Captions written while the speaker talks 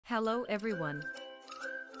Hello everyone.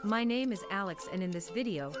 My name is Alex, and in this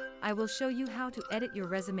video, I will show you how to edit your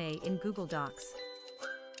resume in Google Docs.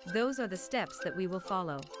 Those are the steps that we will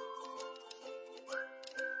follow.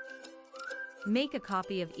 Make a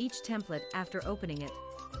copy of each template after opening it.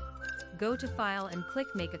 Go to File and click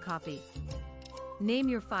Make a Copy. Name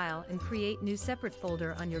your file and create new separate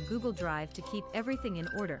folder on your Google Drive to keep everything in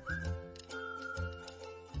order.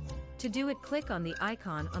 To do it, click on the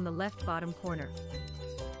icon on the left bottom corner.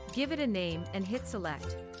 Give it a name and hit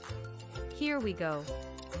Select. Here we go.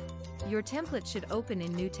 Your template should open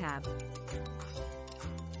in New tab.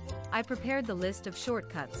 I prepared the list of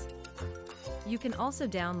shortcuts. You can also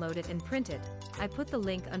download it and print it. I put the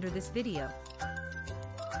link under this video.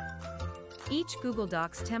 Each Google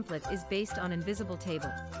Docs template is based on invisible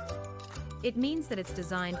table. It means that it's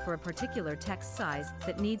designed for a particular text size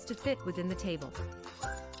that needs to fit within the table.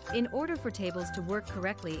 In order for tables to work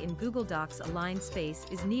correctly in Google Docs, a line space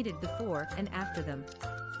is needed before and after them.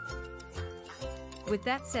 With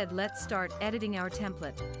that said, let's start editing our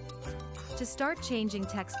template. To start changing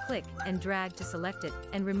text, click and drag to select it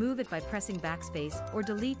and remove it by pressing backspace or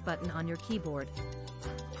delete button on your keyboard.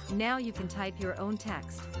 Now you can type your own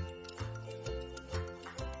text.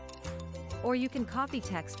 Or you can copy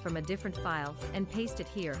text from a different file and paste it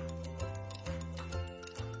here.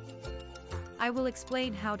 I will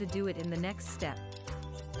explain how to do it in the next step.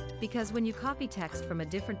 Because when you copy text from a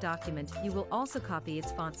different document, you will also copy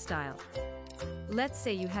its font style. Let's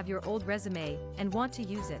say you have your old resume and want to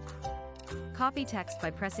use it. Copy text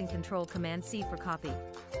by pressing Ctrl-Command-C for copy.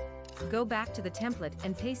 Go back to the template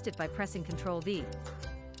and paste it by pressing Ctrl-V.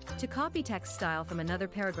 To copy text style from another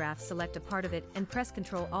paragraph, select a part of it and press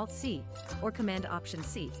Ctrl-Alt-C or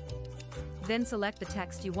Command-Option-C. Then select the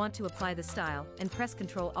text you want to apply the style and press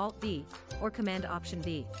Ctrl-Alt-V or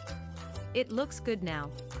Command-Option-V. It looks good now.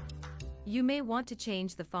 You may want to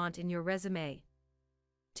change the font in your resume.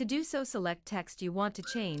 To do so, select text you want to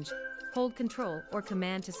change, hold Ctrl or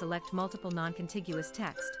Command to select multiple non-contiguous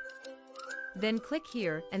text. Then click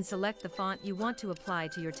here and select the font you want to apply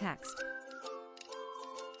to your text.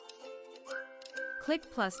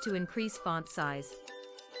 Click plus to increase font size.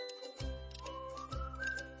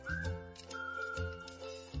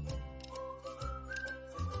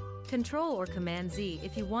 Ctrl or Command-Z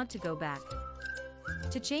if you want to go back.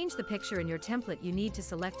 To change the picture in your template, you need to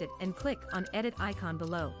select it and click on Edit icon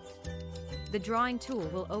below. The drawing tool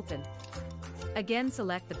will open. Again,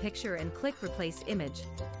 select the picture and click Replace Image.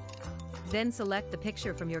 Then select the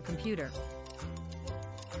picture from your computer.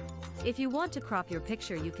 If you want to crop your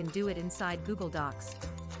picture, you can do it inside Google Docs.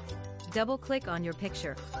 Double-click on your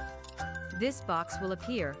picture. This box will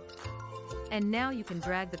appear. And now you can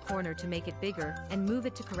drag the corner to make it bigger and move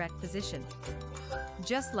it to correct position.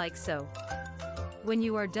 Just like so. When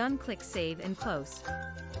you are done, click Save and Close.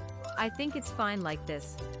 I think it's fine like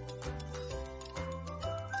this.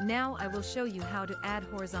 Now I will show you how to add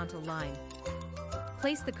horizontal line.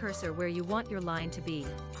 Place the cursor where you want your line to be.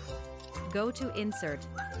 Go to Insert,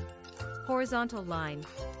 Horizontal Line.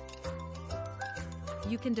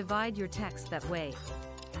 You can divide your text that way.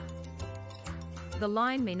 The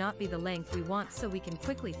line may not be the length we want, so we can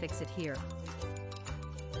quickly fix it here.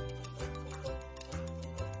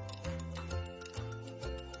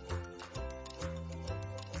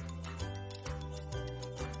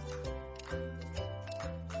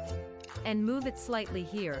 And move it slightly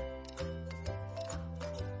here.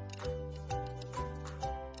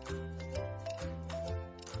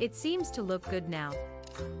 It seems to look good now.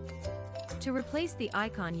 To replace the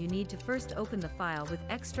icon, you need to first open the file with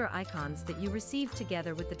extra icons that you received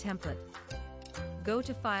together with the template. Go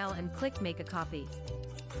to File and click Make a Copy.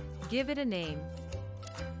 Give it a name.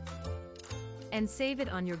 And save it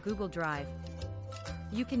on your Google Drive.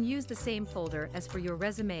 You can use the same folder as for your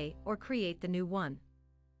resume or create the new one.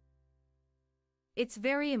 It's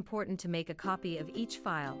very important to make a copy of each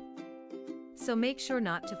file. So make sure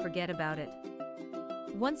not to forget about it.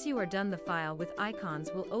 Once you are done, the file with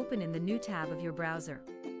icons will open in the new tab of your browser.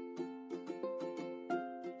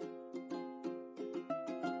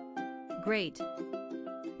 Great!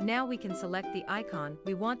 Now we can select the icon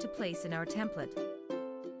we want to place in our template.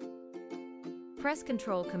 Press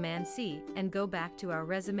Ctrl-Command-C and go back to our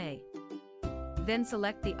resume. Then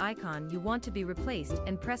select the icon you want to be replaced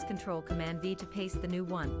and press Ctrl-Command-V to paste the new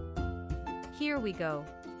one. Here we go.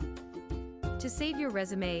 To save your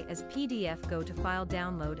resume as PDF, go to File,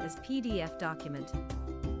 Download as PDF document.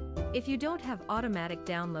 If you don't have automatic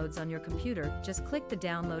downloads on your computer, just click the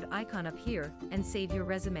download icon up here and save your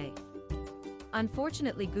resume.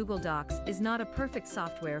 Unfortunately, Google Docs is not a perfect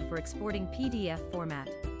software for exporting PDF format.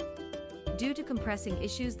 Due to compressing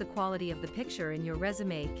issues, the quality of the picture in your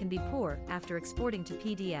resume can be poor after exporting to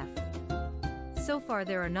PDF. So far,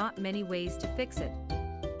 there are not many ways to fix it.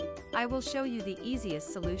 I will show you the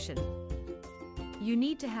easiest solution. You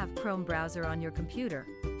need to have Chrome browser on your computer.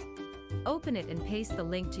 Open it and paste the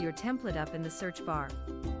link to your template up in the search bar.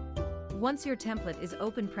 Once your template is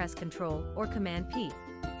open, press Ctrl or Command P.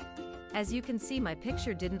 As you can see, my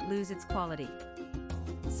picture didn't lose its quality.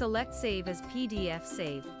 Select Save as PDF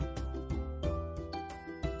Save.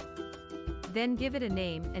 Then give it a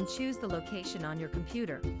name and choose the location on your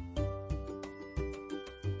computer.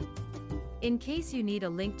 In case you need a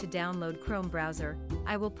link to download Chrome browser,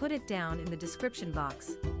 I will put it down in the description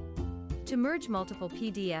box. To merge multiple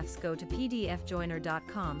PDFs, go to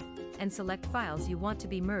pdfjoiner.com and select files you want to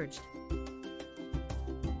be merged.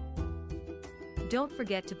 Don't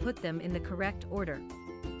forget to put them in the correct order.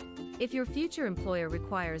 If your future employer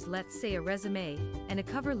requires, let's say, a resume and a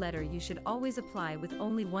cover letter, you should always apply with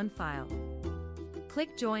only one file.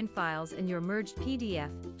 Click Join Files and your merged PDF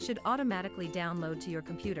should automatically download to your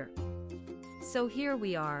computer. So here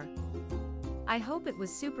we are. I hope it was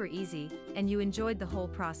super easy and you enjoyed the whole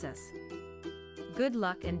process. Good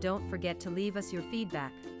luck and don't forget to leave us your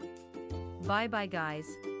feedback. Bye bye guys.